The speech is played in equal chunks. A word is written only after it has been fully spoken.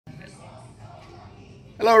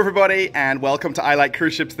Hello everybody, and welcome to I Like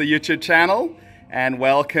Cruise Ships, the YouTube channel, and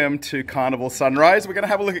welcome to Carnival Sunrise. We're going to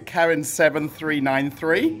have a look at cabin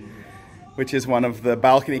 7393, which is one of the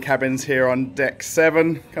balcony cabins here on deck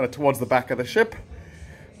 7, kind of towards the back of the ship.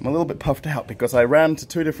 I'm a little bit puffed out because I ran to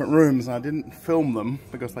 2 different rooms and I didn't film them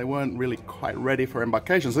because they weren't really quite ready for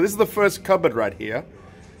embarkation. So this is the first cupboard right here,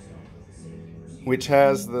 which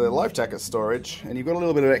has the life jacket storage, and you've got a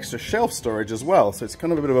little bit of extra shelf storage as well. So it's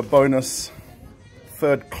kind of a bit of a bonus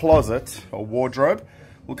third closet or wardrobe.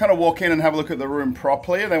 We'll kind of walk in and have a look at the room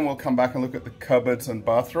properly, and then we'll come back and look at the cupboards and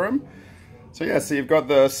bathroom. So yeah, so you've got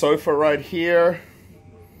the sofa right here,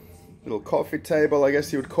 little coffee table, I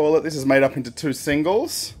guess you would call it. This is made up into 2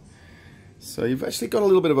 singles. So you've actually got a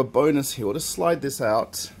little bit of a bonus here. We'll just slide this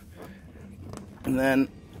out. And then,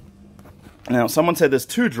 now someone said there's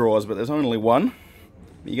 2 drawers, but there's only 1.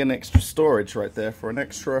 You get an extra storage right there for an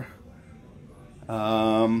extra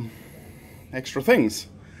extra things.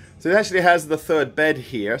 So it actually has the 3rd bed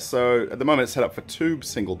here. So at the moment it's set up for 2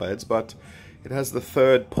 single beds, but it has the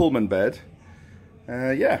 3rd Pullman bed.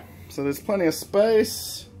 Yeah, so there's plenty of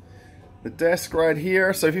space. The desk right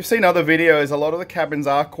here. So if you've seen other videos, a lot of the cabins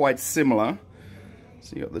are quite similar.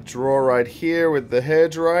 So you got the drawer right here with the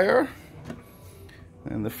hairdryer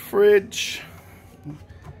and the fridge.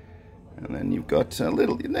 And then you've got a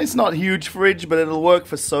little, it's not a huge fridge, but it'll work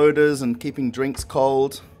for sodas and keeping drinks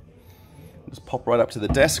cold. Just pop right up to the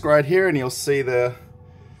desk right here and you'll see the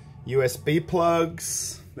USB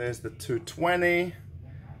plugs. There's the 220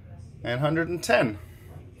 and 110.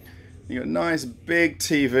 You got a nice big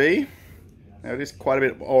TV. Now it is quite a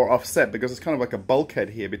bit more offset because it's kind of like a bulkhead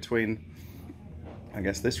here between, I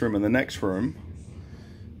guess, this room and the next room.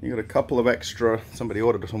 You got a couple of extra, somebody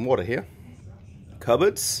ordered some water here,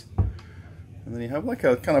 cupboards. And then you have like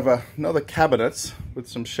a kind of another cabinet with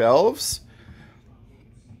some shelves.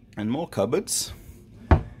 And more cupboards.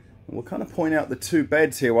 And we'll kind of point out the 2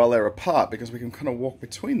 beds here while they're apart because we can kind of walk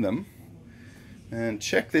between them. And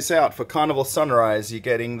check this out, for Carnival Sunrise you're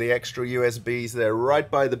getting the extra USBs there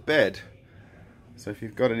right by the bed. So if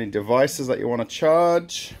you've got any devices that you want to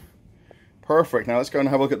charge, perfect. Now let's go and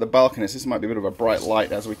have a look at the balconies. This might be a bit of a bright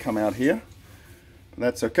light as we come out here, but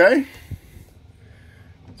that's okay.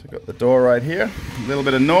 So we've got the door right here. A little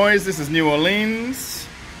bit of noise. This is New Orleans.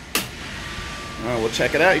 We'll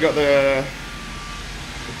check it out. You got the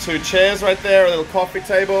 2 chairs right there, a little coffee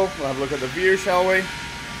table. We'll have a look at the view, shall we?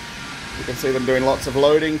 You can see them doing lots of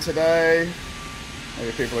loading today.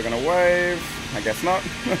 Maybe people are going to wave. I guess not.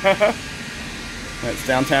 That's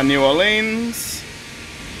downtown New Orleans.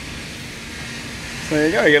 So there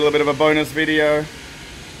you go. You get a little bit of a bonus video.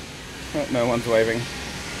 Oh, no one's waving.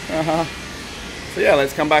 So yeah,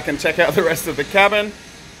 let's come back and check out the rest of the cabin.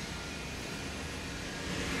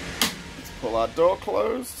 Pull our door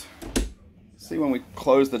closed. See, when we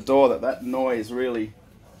close the door that noise really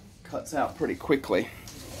cuts out pretty quickly.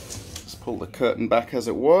 Just pull the curtain back as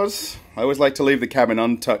it was. I always like to leave the cabin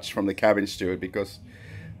untouched from the cabin steward because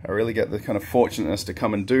I really get the kind of fortunateness to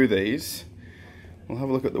come and do these. We'll have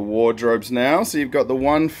a look at the wardrobes now. So you've got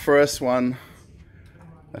the first one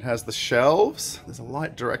that has the shelves. There's a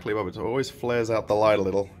light directly above it, so it always flares out the light a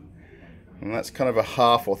little. And that's kind of a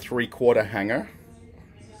 1/2 or 3/4 hanger.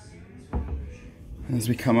 As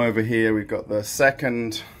we come over here, we've got the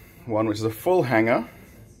second one, which is a full hanger.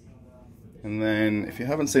 And then, if you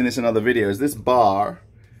haven't seen this in other videos, this bar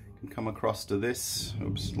can come across to this.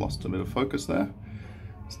 Oops, lost a bit of focus there.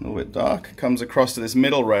 It's a little bit dark. Comes across to this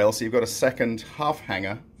middle rail, so you've got a second half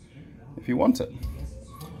hanger if you want it.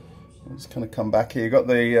 I'll just kind of come back here. You've got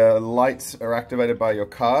the lights are activated by your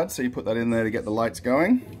card, so you put that in there to get the lights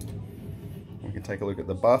going. We can take a look at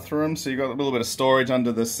the bathroom. So you've got a little bit of storage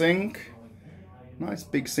under the sink. Nice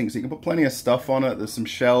big sink, so you can put plenty of stuff on it. There's some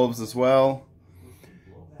shelves as well.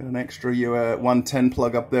 Got an extra 110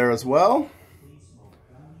 plug up there as well.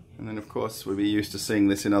 And then of course we'll be used to seeing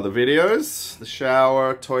this in other videos. The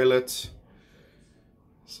shower, toilet.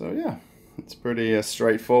 So yeah, it's pretty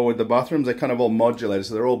straightforward. The bathrooms are kind of all modulated,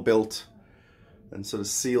 so they're all built and sort of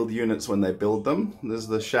sealed units when they build them. There's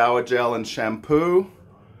the shower gel and shampoo.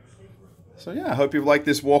 So yeah, I hope you've liked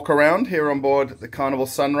this walk around here on board the Carnival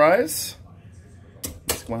Sunrise.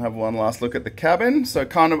 We'll have one last look at the cabin. So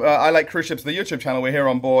I Like Cruise Ships, the YouTube channel. We're here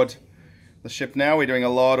on board the ship now. We're doing a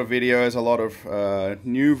lot of videos, a lot of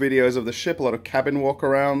new videos of the ship, a lot of cabin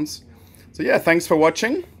walk-arounds. So yeah, thanks for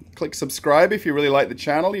watching. Click subscribe if you really like the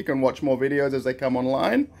channel. You can watch more videos as they come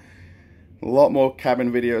online. A lot more cabin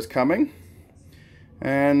videos coming.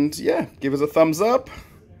 And yeah, give us a thumbs up,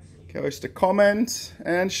 post a comment,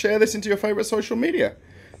 and share this into your favorite social media.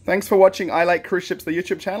 Thanks for watching I Like Cruise Ships, the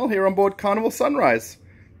YouTube channel, here on board Carnival Sunrise.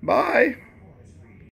 Bye.